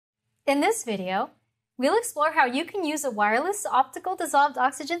In this video, we'll explore how you can use a wireless optical dissolved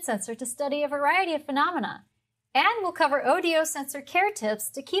oxygen sensor to study a variety of phenomena, and we'll cover ODO sensor care tips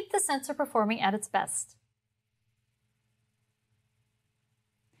to keep the sensor performing at its best.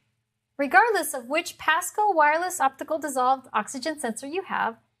 Regardless of which Pasco wireless optical dissolved oxygen sensor you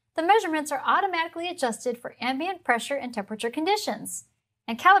have, the measurements are automatically adjusted for ambient pressure and temperature conditions,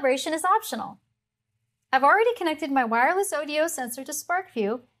 and calibration is optional. I've already connected my wireless ODO sensor to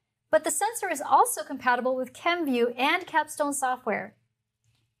SparkView, but the sensor is also compatible with ChemView and Capstone software.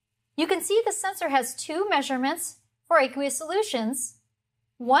 You can see the sensor has two measurements for aqueous solutions,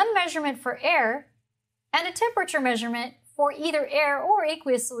 one measurement for air, and a temperature measurement for either air or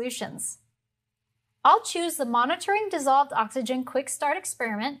aqueous solutions. I'll choose the Monitoring Dissolved Oxygen Quick Start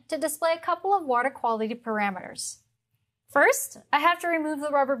experiment to display a couple of water quality parameters. First, I have to remove the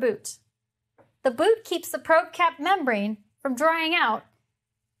rubber boot. The boot keeps the probe cap membrane from drying out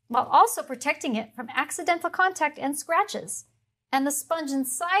while also protecting it from accidental contact and scratches, and the sponge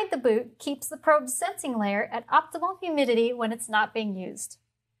inside the boot keeps the probe's sensing layer at optimal humidity when it's not being used.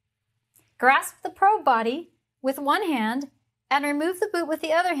 Grasp the probe body with one hand and remove the boot with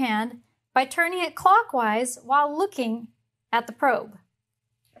the other hand by turning it clockwise while looking at the probe.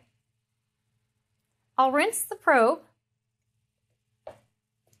 I'll rinse the probe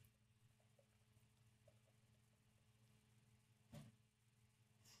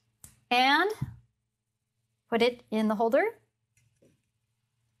and put it in the holder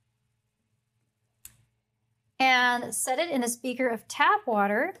and set it in a beaker of tap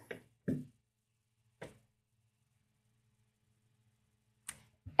water.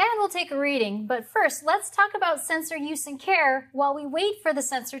 And we'll take a reading, but first let's talk about sensor use and care while we wait for the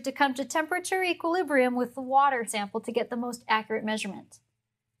sensor to come to temperature equilibrium with the water sample to get the most accurate measurement.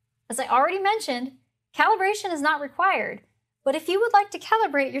 As I already mentioned, calibration is not required, but if you would like to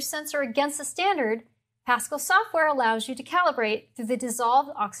calibrate your sensor against the standard, Pasco software allows you to calibrate through the dissolved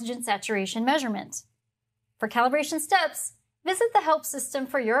oxygen saturation measurement. For calibration steps, visit the help system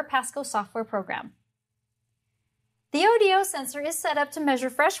for your Pasco software program. The ODO sensor is set up to measure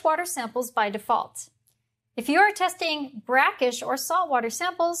freshwater samples by default. If you are testing brackish or saltwater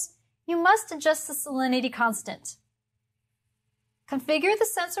samples, you must adjust the salinity constant. Configure the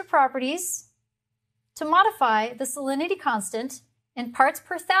sensor properties to modify the salinity constant in parts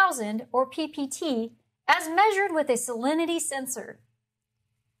per thousand, or PPT, as measured with a salinity sensor.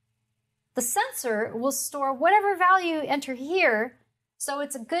 The sensor will store whatever value you enter here, so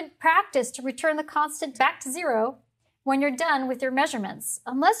it's a good practice to return the constant back to zero when you're done with your measurements,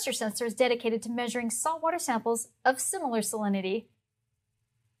 unless your sensor is dedicated to measuring saltwater samples of similar salinity.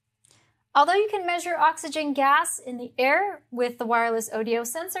 Although you can measure oxygen gas in the air with the wireless ODO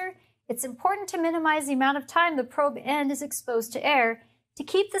sensor, it's important to minimize the amount of time the probe end is exposed to air to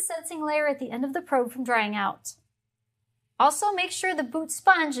keep the sensing layer at the end of the probe from drying out. Also, make sure the boot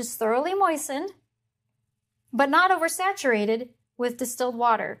sponge is thoroughly moistened, but not oversaturated with distilled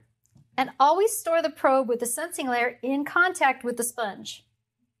water. And always store the probe with the sensing layer in contact with the sponge.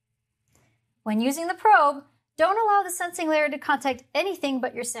 When using the probe, don't allow the sensing layer to contact anything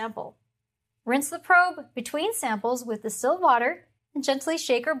but your sample. Rinse the probe between samples with distilled water and gently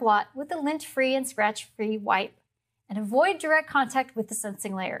shake or blot with a lint-free and scratch-free wipe, and avoid direct contact with the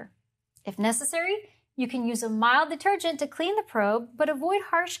sensing layer. If necessary, you can use a mild detergent to clean the probe, but avoid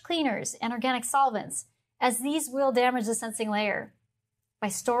harsh cleaners and organic solvents, as these will damage the sensing layer. By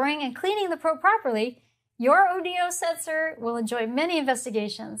storing and cleaning the probe properly, your ODO sensor will enjoy many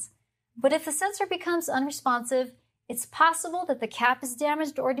investigations. But if the sensor becomes unresponsive, it's possible that the cap is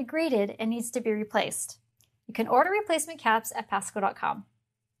damaged or degraded and needs to be replaced. You can order replacement caps at pasco.com.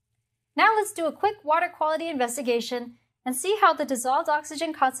 Now let's do a quick water quality investigation and see how the dissolved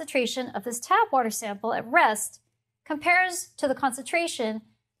oxygen concentration of this tap water sample at rest compares to the concentration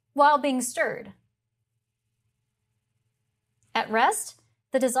while being stirred. At rest,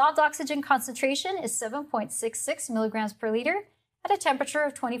 the dissolved oxygen concentration is 7.66 milligrams per liter at a temperature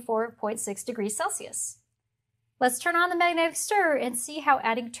of 24.6 degrees Celsius. Let's turn on the magnetic stirrer and see how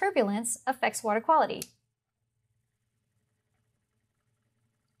adding turbulence affects water quality.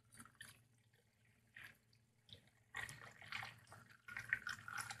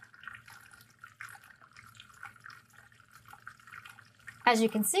 As you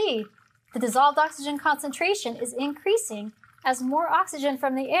can see, the dissolved oxygen concentration is increasing as more oxygen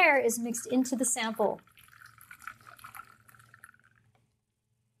from the air is mixed into the sample.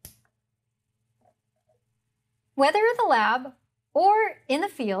 Whether in the lab or in the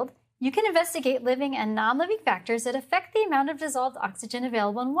field, you can investigate living and non-living factors that affect the amount of dissolved oxygen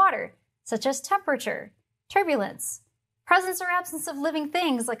available in water, such as temperature, turbulence, presence or absence of living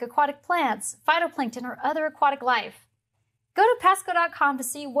things like aquatic plants, phytoplankton, or other aquatic life. Go to pasco.com to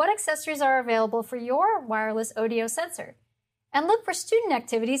see what accessories are available for your wireless audio sensor, and look for student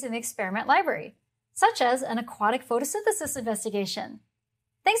activities in the experiment library, such as an aquatic photosynthesis investigation.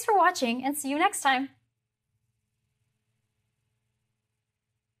 Thanks for watching, and see you next time.